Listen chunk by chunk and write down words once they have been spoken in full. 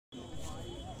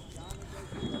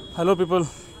Hello, people.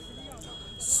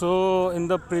 So, in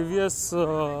the previous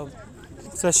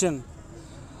session,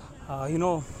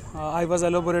 I was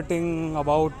elaborating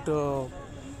about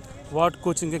what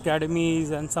coaching academies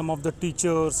and some of the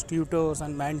teachers, tutors,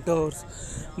 and mentors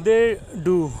they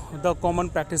do, the common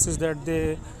practices that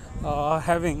they are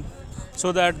having,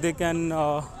 so that they can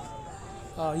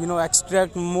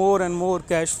extract more and more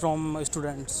cash from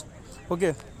students.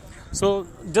 Okay, so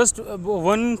just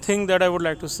one thing that I would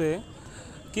like to say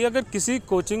कि अगर किसी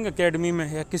coaching academy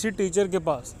में या किसी teacher के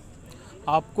पास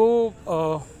आपको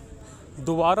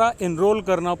दोबारा enrol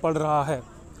करना पड़ रहा है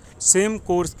सेम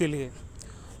कोर्स के लिए,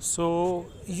 so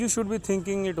you should be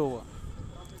thinking it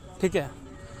over. ठीक है,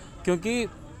 क्योंकि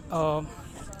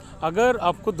अगर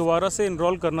आपको दोबारा से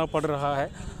इनरोल करना पड़ रहा है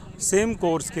सेम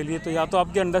कोर्स के लिए, तो या तो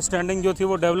आपकी अंडरस्टैंडिंग जो थी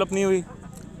वो डेवलप नहीं हुई,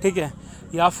 ठीक है,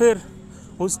 या फिर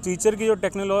उस टीचर की जो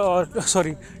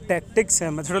टैक्टिक्स है,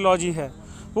 मेथडोलॉजी है,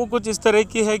 वो कुछ इस तरह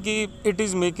की है कि it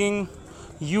is making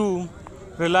you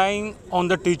relying on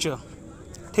the teacher.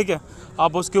 ठीक है,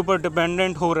 आप उसके ऊपर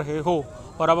डिपेंडेंट हो रहे हो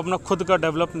और आप अपना खुद का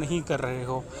डेवलप नहीं कर रहे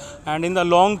हो। And in the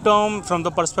long term from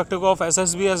the perspective of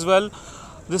SSB as well,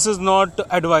 this is not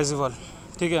advisable.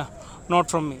 ठीक है, नॉट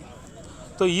फ्रॉम मी।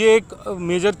 तो ये एक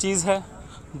मेजर चीज़ है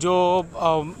जो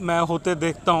मैं होते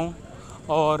देखता हूँ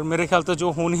और मेरे ख्याल से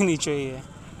जो होनी नहीं चाहिए।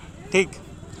 ठीक,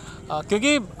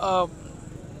 क्योंकि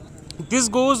this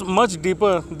goes much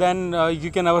deeper then you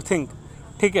can ever think.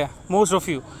 ठीक है, मोस्ट ऑफ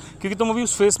यू, क्योंकि तुम अभी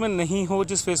उस फेस में नहीं हो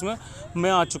जिस फेस में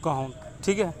मैं आ चुका हूँ।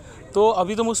 ठीक है, तो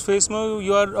अभी तुम उस फेस में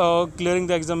you are clearing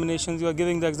the examination, you are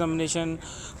giving the examination,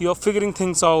 you are figuring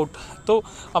things out. तो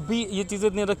अभी ये चीज़ें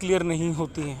इतनी ज़्यादा क्लियर नहीं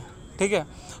होती हैं। ठीक है,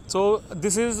 सो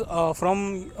this is from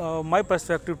my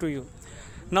perspective to you.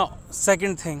 Now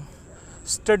second thing,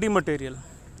 study material.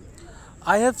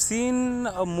 I have seen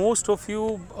most of you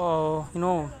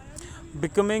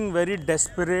becoming very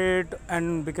desperate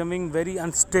and becoming very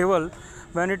unstable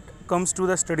when it comes to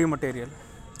the study material.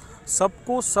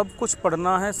 सबको सब कुछ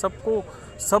पढ़ना है, सबको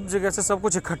सब जगह से सब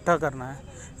कुछ इकट्ठा करना है।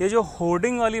 ये जो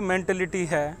होर्डिंग वाली मेंटलिटी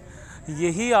है,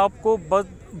 यही आपको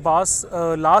बस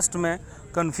लास्ट में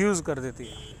कंफ्यूज कर देती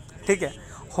है। ठीक है,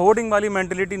 होर्डिंग वाली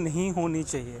मेंटलिटी नहीं होनी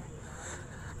चाहिए।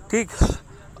 ठीक,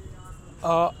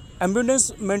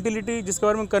 एम्बिडेंस मेंटलिटी जिसके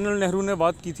बारे में कर्नल नेहरू ने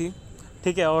बात की थी,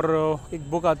 ठीक है, और एक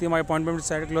बुक आती है माई अपॉइंटमेंट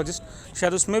साइकोलॉजिस्ट,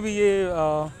 शायद उसमें भी ये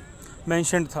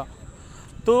मेंशन था।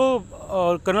 तो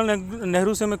कर्नल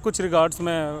नेहरू से मैं कुछ रिगार्ड्स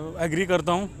में एग्री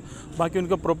करता हूँ, बाकी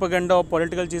उनका प्रोपेगेंडा और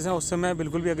पॉलिटिकल चीज़ें उससे मैं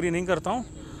बिल्कुल भी एग्री नहीं करता हूँ,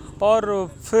 और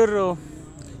फिर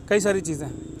कई सारी चीज़ें।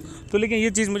 तो लेकिन ये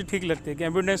चीज़ मुझे ठीक लगती है कि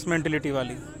एम्बिडेंस मेंटलिटी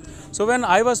वाली। So when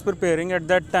I was preparing at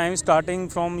that time, starting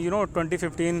from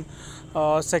 2015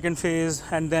 second phase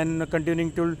and then continuing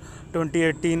till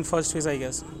 2018 first phase I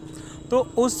guess, तो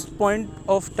उस point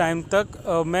of time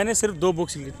तक मैंने सिर्फ 2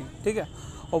 बुक्स ली थी। ठीक है,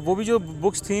 और वो भी जो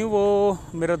बुक्स थी वो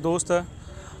मेरा दोस्त है,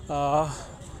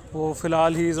 वो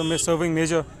फ़िलहाल ही is serving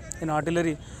major in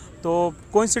artillery. तो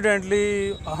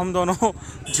कोइंसिडेंटली हम दोनों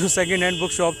जो सेकेंड हैंड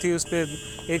बुक शॉप थी उस पर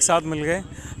एक साथ मिल गए।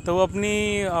 तो वो अपनी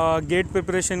गेट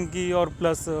प्रिपरेशन की और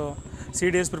प्लस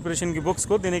CDSE प्रिपरेशन की बुक्स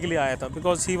को देने के लिए आया था,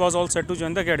 because he was all set to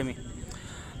join the academy.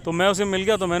 तो मैं उसे मिल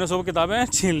गया, तो मैंने सब किताबें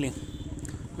छीन ली।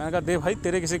 मैंने कहा दे भाई,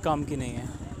 तेरे किसी काम की नहीं है।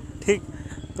 ठीक,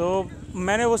 तो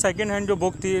मैंने वो सेकेंड हैंड जो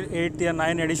बुक थी 8 या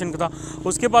 9 एडिशन का था,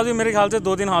 उसके पास भी मेरे ख्याल से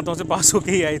 2-3 हाथों से पास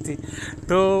होके ही आई थी।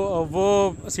 तो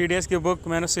वो CDSE की बुक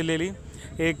मैंने उससे ले ली,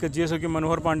 एक GSO की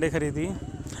मनोहर पांडे खरीदी,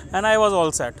 and I was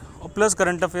all set. और प्लस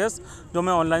करंट अफेयर्स जो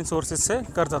मैं ऑनलाइन सोर्सेज से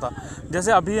करता था,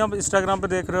 जैसे अभी हम इंस्टाग्राम पे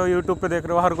देख रहे हो, यूट्यूब पे देख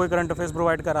रहे हो, हर कोई करंट अफेयर्स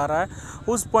प्रोवाइड करा रहा है।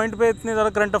 उस पॉइंट पे इतने ज़्यादा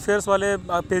करंट अफेयर्स वाले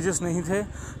पेजेस नहीं थे,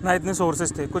 ना इतने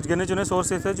सोर्सेज थे। कुछ गिने चुने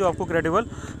सोर्सेज थे जो आपको क्रेडिबल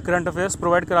करंट अफेयर्स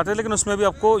प्रोवाइड कराते हैं, लेकिन उसमें भी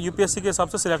आपको UPSC के हिसाब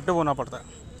से सिलेक्टिव होना पड़ता है।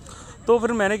 तो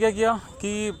फिर मैंने क्या किया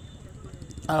कि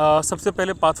सबसे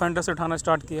पहले पाथफाइंडर से उठाना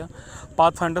स्टार्ट किया।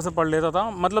 पाथफाइंडर से पढ़ लेता था,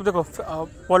 मतलब देखो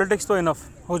पॉलिटिक्स तो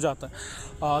इनफ हो जाता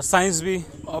है, साइंस भी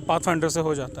पाथफाइंडर से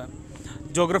हो जाता है,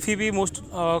 ज्योग्राफी भी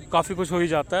काफ़ी कुछ हो ही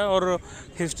जाता है, और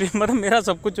हिस्ट्री मतलब मेरा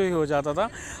सब कुछ ही हो जाता था।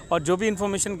 और जो भी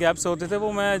इन्फॉर्मेशन गैप्स होते थे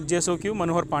वो मैं JSOQ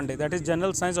Manohar Pandey, that is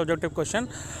general science objective question,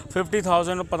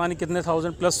 50,000 पता नहीं कितने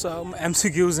थाउजेंड प्लस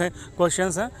MCQs हैं,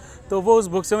 क्वेश्चंस हैं, तो वो उस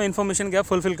बुक से मैं इन्फॉर्मेशन गैप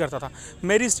फुलफिल करता था।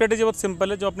 मेरी स्ट्रेटेजी बहुत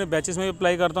सिंपल है, जो अपने बैचेस में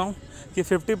अप्लाई करता हूँ, कि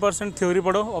 50% थ्योरी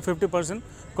पढ़ो और 50%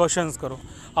 क्वेश्चंस करो।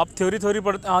 आप थ्योरी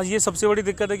पढ़ते, हाँ ये सबसे बड़ी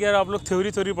दिक्कत है कि यार आप लोग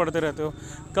थ्योरी पढ़ते रहते हो,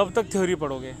 कब तक थ्योरी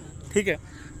पढ़ोगे। ठीक है,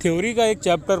 थ्योरी का एक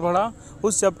चैप्टर पढ़ा,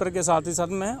 उस चैप्टर के साथ ही साथ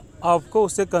में आपको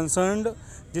उससे कंसर्न्ड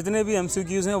जितने भी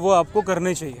MCQs हैं वो आपको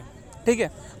करने चाहिए। ठीक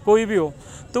है, कोई भी हो।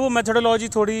 तो वो मेथडोलॉजी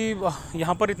थोड़ी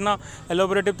यहाँ पर इतना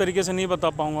एलोबरेटिव तरीके से नहीं बता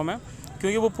पाऊँगा मैं,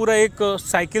 क्योंकि वो पूरा एक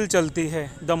साइकिल चलती है।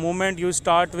 The moment you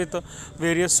start with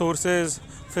various sources,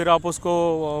 फिर आप उसको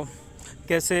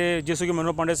कैसे, जैसे कि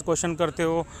मनोज पांडे से क्वेश्चन करते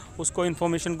हो, उसको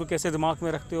इन्फॉर्मेशन को कैसे दिमाग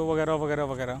में रखते हो, वगैरह वगैरह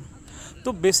वगैरह।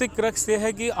 तो बेसिक क्रक्स ये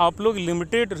है कि आप लोग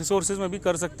लिमिटेड रिसोर्सेज में भी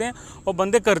कर सकते हैं, और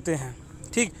बंदे करते हैं।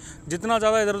 ठीक, जितना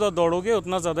ज़्यादा इधर उधर दौड़ोगे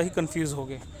उतना ज़्यादा ही कंफ्यूज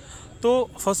होगे। तो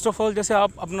फर्स्ट ऑफ ऑल, जैसे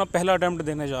आप अपना पहला अटैम्प्ट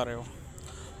देने जा रहे हो,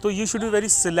 तो you should be very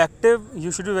selective,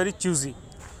 you should be very choosy.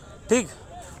 ठीक,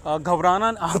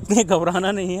 आपने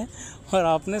घबराना नहीं है, और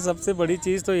आपने सबसे बड़ी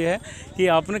चीज़ तो ये है कि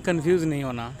आपने कंफ्यूज नहीं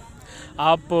होना।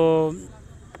 आप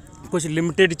कुछ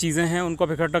लिमिटेड चीज़ें हैं उनको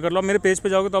आप इकट्ठा कर लो। मेरे पेज पे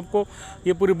जाओगे तो आपको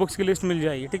ये पूरी बुक्स की लिस्ट मिल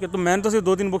जाएगी। ठीक है, तो मैंने तो सिर्फ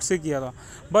 2-3 बुक्स से किया था,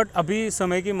 बट अभी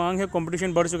समय की मांग है,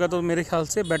 कंपटीशन बढ़ चुका है, तो मेरे ख्याल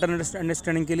से बेटर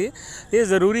अंडरस्टैंडिंग के लिए ये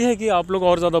ज़रूरी है कि आप लोग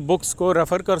और ज़्यादा बुक्स को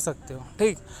रेफ़र कर सकते हो।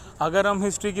 ठीक, अगर हम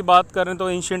हिस्ट्री की बात करें तो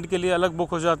एंशिएंट के लिए अलग बुक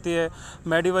हो जाती है,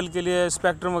 मेडिवल के लिए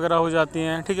स्पेक्ट्रम वगैरह हो जाती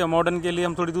हैं। ठीक है, मॉडर्न के लिए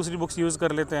हम थोड़ी दूसरी बुक्स यूज़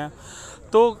कर लेते हैं।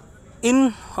 तो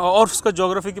और उसका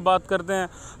ज्योग्राफी की बात करते हैं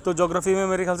तो ज्योग्राफी में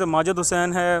मेरे ख्याल से माजिद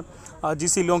हुसैन है,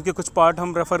 जीसी लोंग के कुछ पार्ट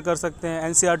हम रेफ़र कर सकते हैं,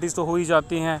 एनसीईआरटीज़ तो हो ही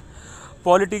जाती हैं।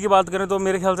 पॉलिटी की बात करें तो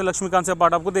मेरे ख्याल से लक्ष्मीकांत से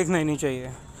पार्ट आपको देखना ही नहीं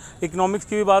चाहिए। इकोनॉमिक्स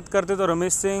की भी बात करते तो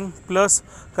Ramesh Singh plus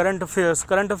current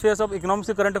affairs. अब इकोनॉमिक्स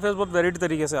के करंट अफेयर्स बहुत वेरिड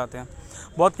तरीके से आते हैं,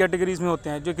 बहुत कैटेगरीज़ में होते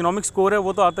हैं। जो इकोनॉमिक्स कोर है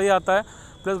वो तो आता ही आता है,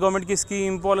 प्लस गवर्नमेंट की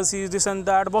scheme, policies, this and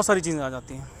that, बहुत सारी चीज़ें आ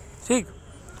जाती हैं। ठीक,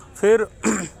 फिर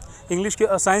इंग्लिश के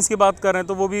साइंस की बात करें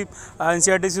तो वो भी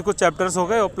एनसीईआरटी के कुछ चैप्टर्स हो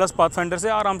गए, और प्लस पाथफाइंडर से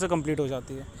आराम से कंप्लीट हो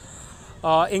जाती है।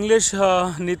 इंग्लिश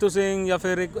नीतू सिंह या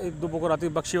फिर एक दो बुक और आती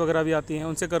है, बख्शी वगैरह भी आती हैं,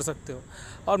 उनसे कर सकते हो।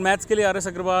 और मैथ्स के लिए आर एस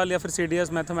अग्रवाल या फिर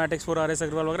CDS mathematics for R S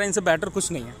Agarwal वगैरह, इनसे बेटर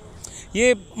कुछ नहीं है।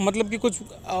 ये मतलब कि कुछ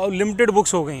लिमिटेड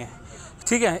बुक्स हो गई हैं।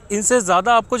 ठीक है, इनसे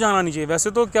ज़्यादा आपको जाना नहीं चाहिए।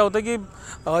 वैसे तो क्या होता है कि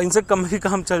इनसे कम ही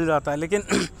काम चल जाता है, लेकिन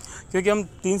क्योंकि हम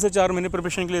 3 से 4 महीने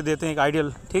प्रिपरेशन के लिए देते हैं एक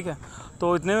आइडियल, ठीक है,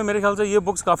 तो इतने में मेरे ख्याल से ये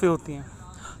बुक्स काफ़ी होती हैं।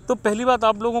 तो पहली बात,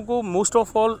 आप लोगों को मोस्ट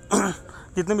ऑफ ऑल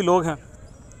जितने भी लोग हैं,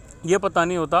 ये पता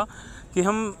नहीं होता कि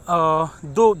हम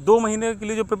 2 महीने के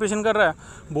लिए जो प्रिपरेशन कर रहा है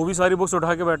वो भी सारी बुक्स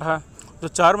उठा के बैठा है, जो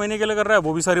 4 महीने के लिए कर रहा है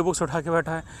वो भी सारी बुक्स उठा के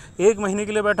बैठा है, 1 महीने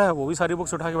के लिए बैठा है वो भी सारी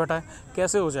बुक्स उठा के बैठा है।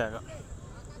 कैसे हो जाएगा?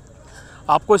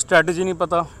 आपको स्ट्रैटेजी नहीं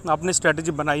पता, आपने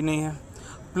स्ट्रैटेजी बनाई नहीं है,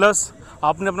 प्लस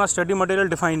आपने अपना स्टडी मटेरियल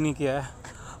डिफ़ाइन नहीं किया है।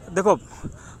 देखो,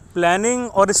 प्लानिंग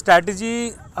और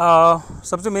स्ट्रैटेजी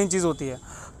सबसे मेन चीज़ होती है।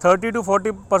 30 to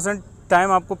 40%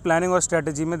 टाइम आपको प्लानिंग और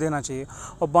स्ट्रैटेजी में देना चाहिए,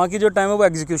 और बाकी जो टाइम है वो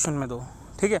एग्जीक्यूशन में दो।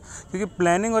 ठीक है, क्योंकि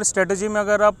प्लानिंग और स्ट्रैटेजी में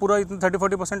अगर आप पूरा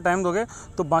 30-40% टाइम दोगे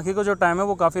तो बाकी का जो टाइम है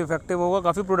वो काफ़ी इफेक्टिव होगा,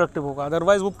 काफ़ी प्रोडक्टिव होगा।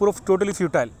 अदरवाइज़ वो पूरा टोटली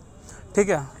फ्यूटाइल, ठीक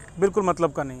है, बिल्कुल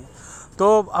मतलब का नहीं है।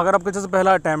 तो अगर आपके जैसे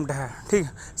पहला अटैम्प्ट है, ठीक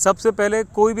है, सबसे पहले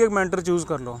कोई भी एक मेंटर चूज़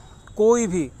कर लो, कोई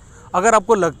भी। अगर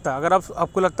आपको लगता है,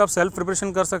 आपको लगता है आप सेल्फ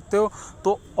प्रिपरेशन कर सकते हो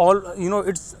तो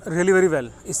इट्स रियली वेरी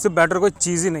वेल, इससे बेटर कोई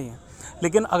चीज़ ही नहीं है।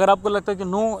 लेकिन अगर आपको लगता है कि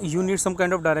no, you need some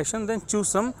kind of direction, then choose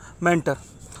some mentor,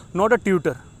 not a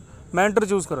tutor. Mentor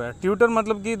choose करो यार। ट्यूटर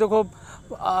मतलब कि देखो,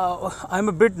 I am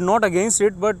a bit not against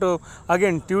it, but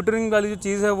again tutoring वाली जो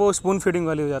चीज़ है वो स्पून फीडिंग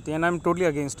वाली हो जाती है, and I am totally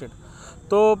against it.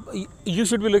 तो you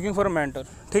should be looking for a mentor,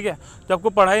 ठीक है, जो आपको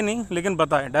पढ़ाई नहीं लेकिन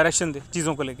बताए, डायरेक्शन दे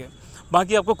चीज़ों को लेके।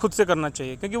 बाकी आपको खुद से करना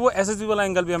चाहिए, क्योंकि वो एसएसबी वाला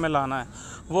एंगल भी हमें लाना है,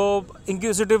 वो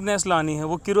इंक्यूसिटिवनेस लानी है,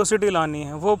 वो क्यूरोसिटी लानी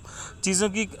है, वो चीज़ों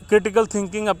की क्रिटिकल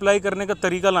थिंकिंग अप्लाई करने का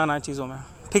तरीका लाना है चीज़ों में।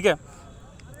 ठीक है,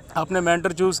 आपने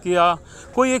मेंटर चूज़ किया,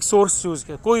 कोई एक सोर्स चूज़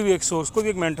किया, कोई भी एक सोर्स, कोई भी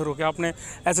एक मेंटर हो गया, आपने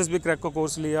एसएसबी क्रैक का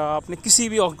कोर्स लिया, आपने किसी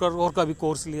भी और का भी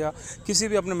कोर्स लिया, किसी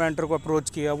भी अपने मेंटर को अप्रोच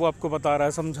किया, वो आपको बता रहा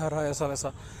है, समझा रहा है, ऐसा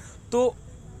वैसा, तो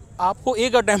आपको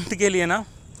एक अटैम्प्ट के लिए ना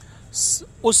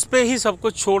उस पे ही सब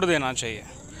कुछ छोड़ देना चाहिए।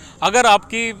 अगर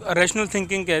आपकी रैशनल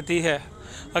थिंकिंग कहती है,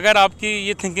 अगर आपकी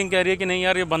ये थिंकिंग कह रही है कि नहीं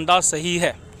यार ये बंदा सही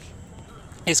है,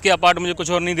 इसके अपार्ट मुझे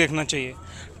कुछ और नहीं देखना चाहिए,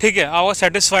 ठीक है, आप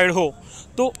सेटिस्फाइड हो,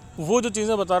 तो वो जो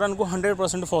चीज़ें बता रहा है उनको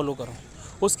 100% फॉलो करो,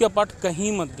 उसके अपार्ट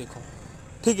कहीं मत देखो।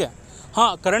 ठीक है,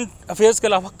 हाँ, करंट अफेयर्स के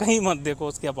अलावा कहीं मत देखो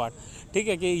उसके अपार्ट। ठीक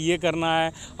है, कि ये करना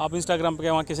है, आप इंस्टाग्राम पे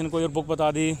वहाँ किसी ने कोई और बुक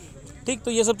बता दी, ठीक,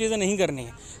 तो ये सब चीज़ें नहीं करनी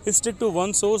है। Stick to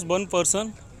one source, one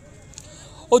person.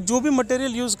 और जो भी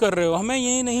मटेरियल यूज़ कर रहे हो, हमें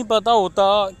ये नहीं पता होता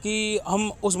कि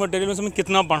हम उस मटेरियल में से हमें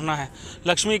कितना पढ़ना है।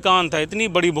 लक्ष्मीकांत है, इतनी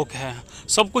बड़ी बुक है,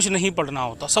 सब कुछ नहीं पढ़ना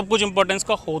होता, सब कुछ इंपॉर्टेंस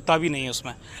का होता भी नहीं है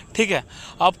उसमें। ठीक है,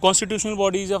 आप कॉन्स्टिट्यूशनल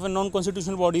बॉडीज़ या फिर नॉन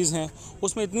कॉन्स्टिट्यूशनल बॉडीज़ हैं,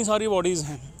 उसमें इतनी सारी बॉडीज़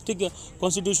हैं। ठीक है,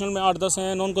 कॉन्स्टिट्यूशनल में 8-10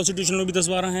 हैं, नॉन कॉन्स्टिट्यूशनल में भी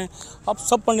 10-12 हैं, आप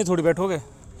सब पढ़ने थोड़ी बैठोगे,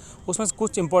 उसमें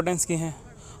कुछ इंपॉर्टेंस की हैं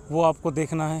वो आपको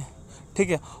देखना है। ठीक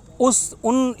है,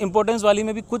 उन इम्पोर्टेंस वाली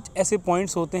में भी कुछ ऐसे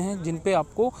पॉइंट्स होते हैं जिन पे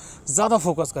आपको ज़्यादा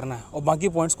फोकस करना है, और बाकी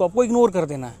पॉइंट्स को आपको इग्नोर कर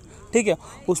देना है। ठीक है।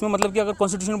 उसमें मतलब कि अगर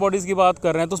कॉन्स्टिट्यूशन बॉडीज़ की बात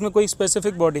कर रहे हैं तो उसमें कोई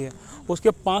स्पेसिफिक बॉडी है, उसके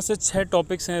 5 से 6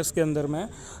 टॉपिक्स हैं उसके अंदर में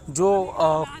जो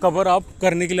कवर आप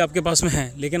करने के लिए आपके पास में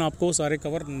हैं, लेकिन आपको वो सारे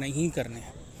कवर नहीं करने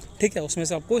हैं, ठीक है, उसमें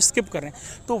से आपको स्किप कर रहे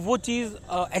हैं। तो वो चीज़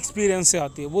एक्सपीरियंस से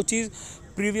आती है, वो चीज़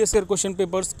प्रीवियस ईयर क्वेश्चन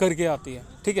पेपर्स करके आती है,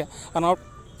 ठीक है। और आप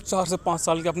 4 से 5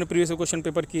 साल के अपने प्रीवियस ईयर क्वेश्चन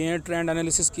पेपर किए हैं, ट्रेंड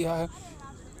एनालिसिस किया है,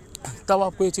 तब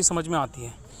आपको ये चीज़ समझ में आती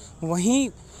है। वहीं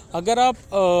अगर आप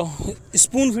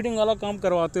स्पून फीडिंग वाला काम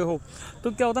करवाते हो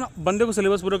तो क्या होता है ना, बंदे को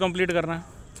सिलेबस पूरा कंप्लीट करना है,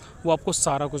 वो आपको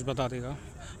सारा कुछ बता देगा,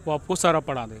 वो आपको सारा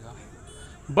पढ़ा देगा,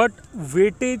 बट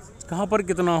वेटेज कहाँ पर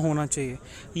कितना होना चाहिए,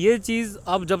 ये चीज़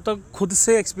आप जब तक खुद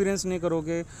से एक्सपीरियंस नहीं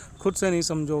करोगे, खुद से नहीं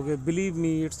समझोगे, believe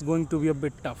me it's going to be a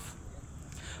bit tough.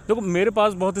 देखो मेरे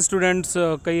पास बहुत स्टूडेंट्स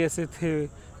कई ऐसे थे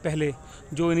पहले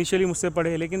जो इनिशियली मुझसे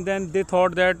पढ़े, लेकिन then they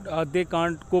thought that they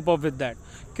can't cope up with that.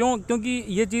 क्योंकि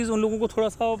ये चीज़ उन लोगों को थोड़ा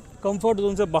सा कंफर्ट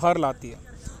जोन से बाहर लाती है,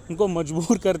 उनको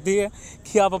मजबूर करती है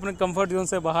कि आप अपने कंफर्ट जोन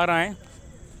से बाहर आएँ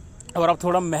और आप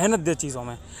थोड़ा मेहनत दें चीज़ों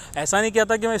में। ऐसा नहीं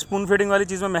कहता कि मैं स्पून फीडिंग वाली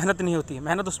चीज़ में मेहनत नहीं होती है,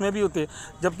 मेहनत उसमें भी होती है,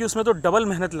 जबकि उसमें तो डबल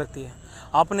मेहनत लगती है।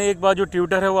 आपने एक बार जो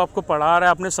ट्यूटर है वो आपको पढ़ा रहा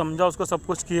है, आपने समझा, उसको सब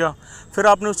कुछ किया, फिर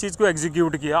आपने उस चीज़ को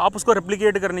एग्जीक्यूट किया, आप उसको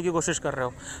रेप्लिकेट करने की कोशिश कर रहे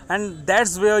हो, and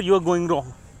that's where you are going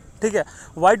wrong, ठीक है।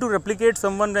 Why to replicate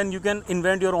someone when you can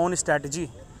invent your own strategy,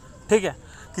 ठीक है।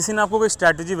 किसी ने आपको कोई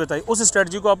स्ट्रैटेजी बताई, उस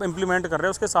स्ट्रैटेजी को आप इम्प्लीमेंट कर रहे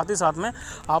हो, उसके साथ ही साथ में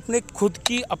आपने खुद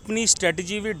की अपनी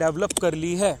स्ट्रैटेजी भी डेवलप कर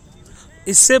ली है।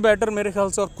 इससे बेटर मेरे ख्याल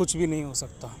से और कुछ भी नहीं हो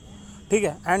सकता, ठीक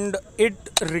है। And it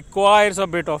requires a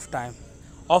bit of time,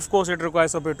 of course it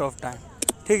requires a bit of time,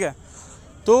 ठीक है।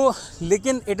 तो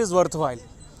लेकिन इट इज़ वर्थ वाइल,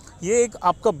 ये एक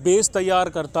आपका बेस तैयार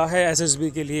करता है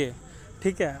एसएसबी के लिए,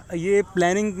 ठीक है। ये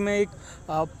प्लानिंग में एक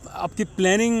आपकी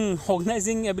प्लानिंग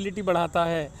ऑर्गेनाइजिंग एबिलिटी बढ़ाता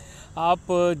है। आप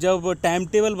जब टाइम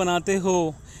टेबल बनाते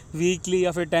हो वीकली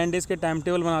या फिर 10 डेज़ के टाइम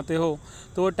टेबल बनाते हो,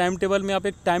 तो वो टाइम टेबल में आप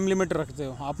एक टाइम लिमिट रखते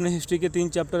हो। आपने हिस्ट्री के 3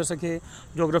 चैप्टर्स रखे,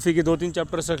 ज्योग्राफी के 2-3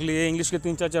 चैप्टर्स रख लिए, इंग्लिश के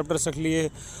 3-4 चैप्टर्स रख लिए,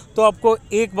 तो आपको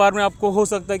एक बार में आपको हो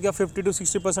सकता है कि आप 50 to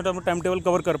 60% अपना टाइम टेबल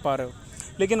कवर कर पा रहे हो,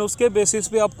 लेकिन उसके बेसिस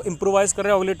पे आप इम्प्रोवाइज़ कर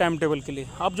रहे हो अगले टाइम टेबल के लिए।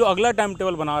 आप जो अगला टाइम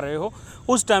टेबल बना रहे हो,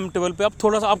 उस टाइम टेबल पे आप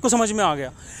थोड़ा सा आपको समझ में आ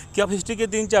गया कि आप हिस्ट्री के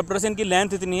 3 चैप्टर्स हैं, इनकी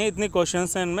लेंथ इतनी है, इतने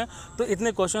क्वेश्चंस हैं इनमें, तो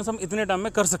इतने क्वेश्चंस हम इतने टाइम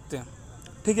में कर सकते हैं,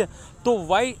 ठीक है। तो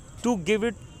why to give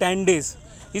it 10 days,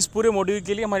 इस पूरे मॉड्यूल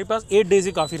के लिए हमारे पास 8 डेज़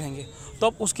ही काफ़ी रहेंगे, तो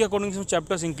आप उसके अकॉर्डिंग से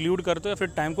चैप्टर्स इंक्लूड करते हो या फिर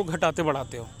टाइम को घटाते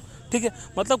बढ़ाते हो, ठीक है।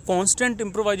 मतलब कांस्टेंट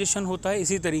इम्प्रोवाइजेशन होता है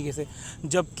इसी तरीके से।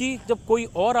 जबकि जब कोई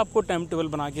और आपको टाइम टेबल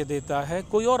बना के देता है,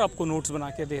 कोई और आपको नोट्स बना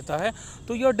के देता है,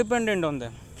 तो you are dependent on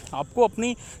them. आपको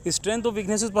अपनी स्ट्रेंथ और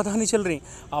वीकनेसेस पता नहीं चल रही,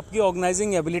 आपकी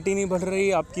ऑर्गेनाइजिंग एबिलिटी नहीं बढ़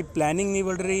रही, आपकी प्लानिंग नहीं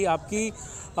बढ़ रही, आपकी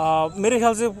मेरे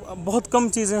ख्याल से बहुत कम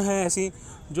चीज़ें हैं ऐसी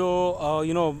जो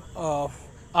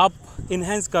आप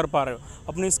इन्हेंस कर पा रहे हो,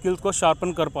 अपनी स्किल्स को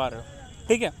शार्पन कर पा रहे हो,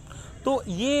 ठीक है। तो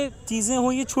ये चीज़ें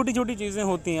हुई, ये छोटी छोटी चीज़ें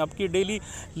होती हैं आपकी डेली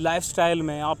लाइफस्टाइल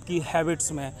में, आपकी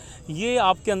हैबिट्स में, ये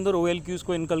आपके अंदर OLQs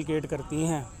को इनकलकेट करती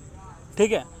हैं,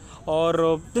 ठीक है।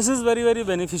 और this is very very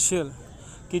beneficial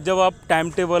कि जब आप टाइम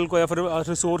टेबल को या फिर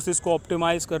रिसोर्सेज को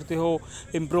ऑप्टिमाइज़ करते हो,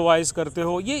 इम्प्रोवाइज़ करते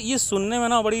हो, ये सुनने में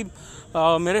ना बड़ी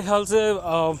मेरे ख्याल से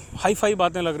हाई फाई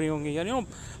बातें लग रही होंगी, यानी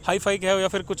हाई फाई कहो या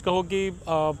फिर कुछ कहो कि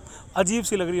अजीब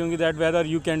सी लग रही होंगी, that whether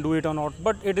you can do it और not,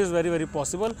 but it is very very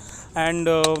possible and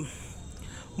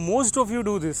most of you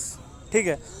do this, ठीक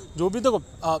है। जो भी देखो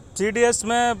CDS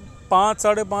में 5,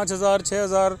 5,500,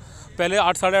 6,000, पहले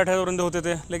 8, 8,500 बंदे होते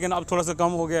थे, लेकिन अब थोड़ा सा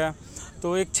कम हो गया है,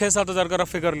 तो एक 6-7 हज़ार का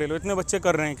रफ फिगर ले लो, इतने बच्चे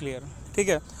कर रहे हैं क्लियर, ठीक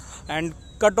है। एंड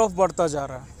कट ऑफ बढ़ता जा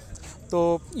रहा है,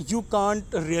 तो you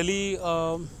can't really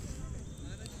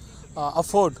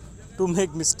afford to make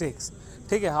mistakes,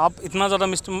 ठीक है। आप इतना ज़्यादा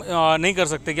नहीं कर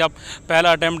सकते कि आप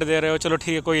पहला अटैम्प्ट दे रहे हो, चलो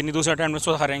ठीक है कोई नहीं, दूसरा अटैम्प्ट में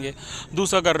सुधारेंगे,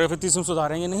 दूसरा कर रहे हो फिर तीसरा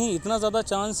सुधारेंगे, नहीं, इतना ज़्यादा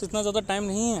चांस, इतना ज़्यादा टाइम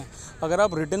नहीं है। अगर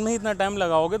आप रिटन में ही इतना टाइम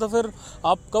लगाओगे तो फिर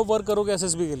आप कब वर्क करोगे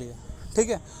SSB के लिए, ठीक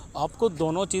है। आपको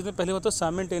दोनों चीज़ें पहले बात तो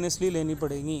साइमल्टेनियसली लेनी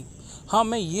पड़ेंगी। हाँ,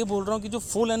 मैं ये बोल रहा हूँ कि जो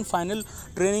फुल एंड फाइनल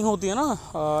ट्रेनिंग होती है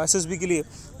ना SSB के लिए,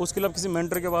 उसके लिए आप किसी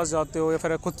मेंटर के पास जाते हो या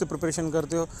फिर खुद से प्रिपरेशन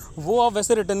करते हो, वो आप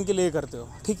वैसे रिटर्न के लिए करते हो,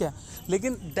 ठीक है।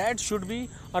 लेकिन that should be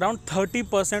around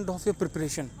 30% of your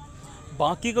preparation.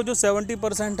 बाकी का जो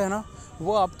 70% है ना,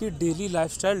 वो आपकी डेली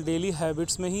लाइफस्टाइल, डेली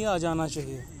हैबिट्स में ही आ जाना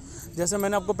चाहिए। जैसे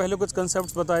मैंने आपको पहले कुछ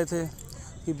कंसेप्ट्स बताए थे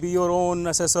कि बी योर ओन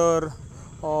असेसर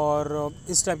और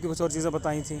इस टाइप की कुछ और चीज़ें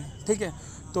बताई थी, ठीक है।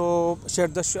 तो share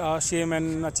the shame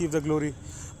and achieve the glory,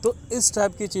 तो इस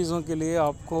टाइप की चीज़ों के लिए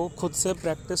आपको खुद से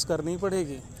प्रैक्टिस करनी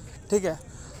पड़ेगी, ठीक है।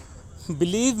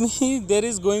 Believe me, there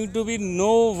is going to be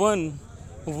no one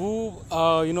who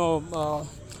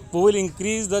will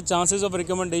increase the chances of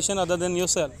recommendation other than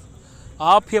yourself।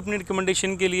 आप ही अपनी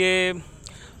रिकमेंडेशन के लिए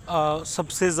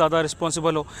सबसे ज़्यादा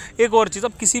रिस्पॉन्सिबल हो। एक और चीज़,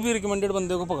 अब किसी भी रिकमेंडेड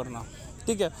बंदे को पकड़ना,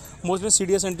 ठीक है, मोस्टली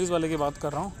CDS एंट्रीज वाले की बात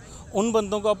कर रहा हूँ, उन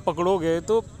बंदों को आप पकड़ोगे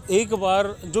तो एक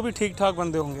बार जो भी ठीक ठाक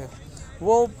बंदे होंगे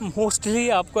वो मोस्टली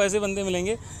आपको ऐसे बंदे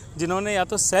मिलेंगे जिन्होंने या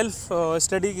तो सेल्फ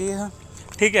स्टडी की है,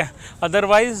 ठीक है,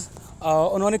 अदरवाइज़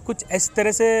उन्होंने कुछ इस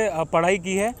तरह से पढ़ाई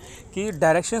की है कि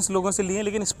डायरेक्शंस लोगों से लिए हैं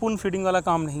लेकिन स्पून फीडिंग वाला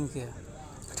काम नहीं किया है,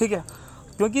 ठीक है,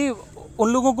 क्योंकि उन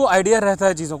लोगों को आइडिया रहता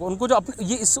है चीज़ों को, उनको जो अपने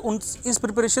ये इस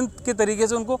प्रिपरेशन के तरीके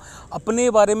से उनको अपने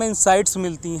बारे में इंसाइट्स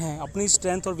मिलती हैं, अपनी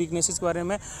स्ट्रेंथ और वीकनेसेस के बारे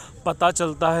में पता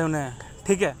चलता है उन्हें,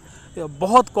 ठीक है।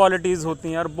 बहुत क्वालिटीज़ होती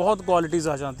हैं यार, बहुत क्वालिटीज़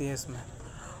आ जाती हैं इसमें।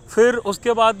 फिर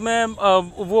उसके बाद में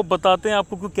वो बताते हैं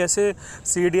आपको कि कैसे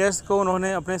CDS को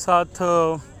उन्होंने अपने साथ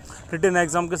रिटन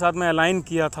एग्ज़ाम के साथ में अलाइन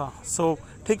किया था।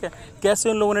 ठीक है, कैसे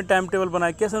उन लोगों ने टाइम टेबल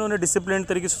बनाया, कैसे उन्होंने डिसिप्लिन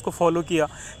तरीके से उसको फॉलो किया,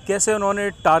 कैसे उन्होंने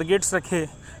टारगेट्स रखे,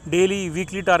 डेली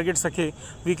वीकली टारगेट्स रखे,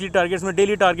 वीकली टारगेट्स में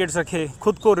डेली टारगेट्स रखे,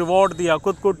 खुद को रिवॉर्ड दिया,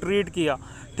 खुद को ट्रीट किया,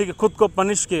 ठीक है, खुद को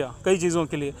पनिश किया कई चीज़ों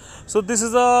के लिए। So this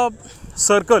is a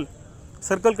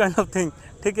circle kind of thing,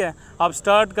 ठीक है। आप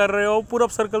स्टार्ट कर रहे हो, पूरा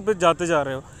सर्कल पे जाते जा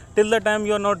रहे हो till the time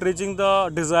you are not reaching the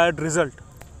desired result,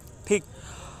 ठीक।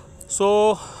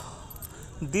 So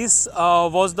this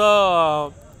was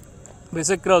the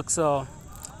basic crux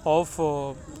of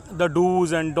the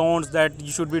do's and don'ts that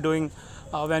you should be doing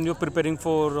when you're preparing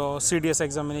for CDS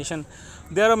examination.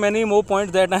 There are many more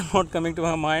points that I'm not coming to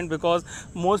my mind because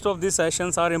most of these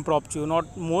sessions are impromptu.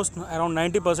 Not most, around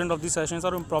 90% of these sessions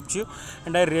are impromptu,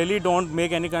 and I really don't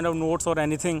make any kind of notes or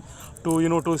anything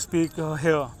to speak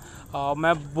here.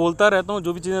 मैं बोलता रहता हूँ,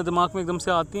 जो भी चीज़ें दिमाग में एकदम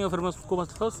से आती हैं फिर मैं उसको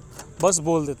बस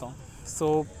बोल देता हूँ.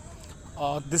 So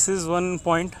this is one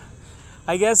point.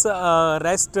 I guess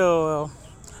rest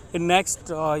in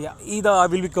next either I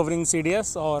will be covering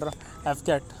CDS or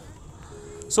FCAT.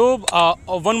 So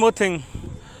one more thing,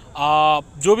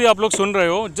 जो भी आप लोग सुन रहे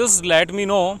हो, just let me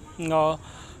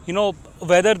know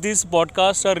whether these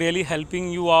podcasts are really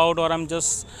helping you out or I'm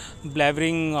just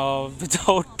blabbering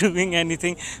without doing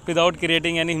anything, without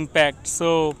creating any impact.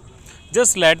 So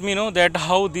just let me know that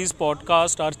how these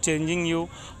podcasts are changing you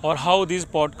or how these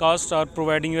podcasts are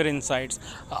providing your insights.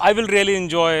 I will really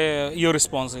enjoy your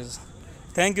responses.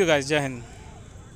 Thank you guys. Jai Hind.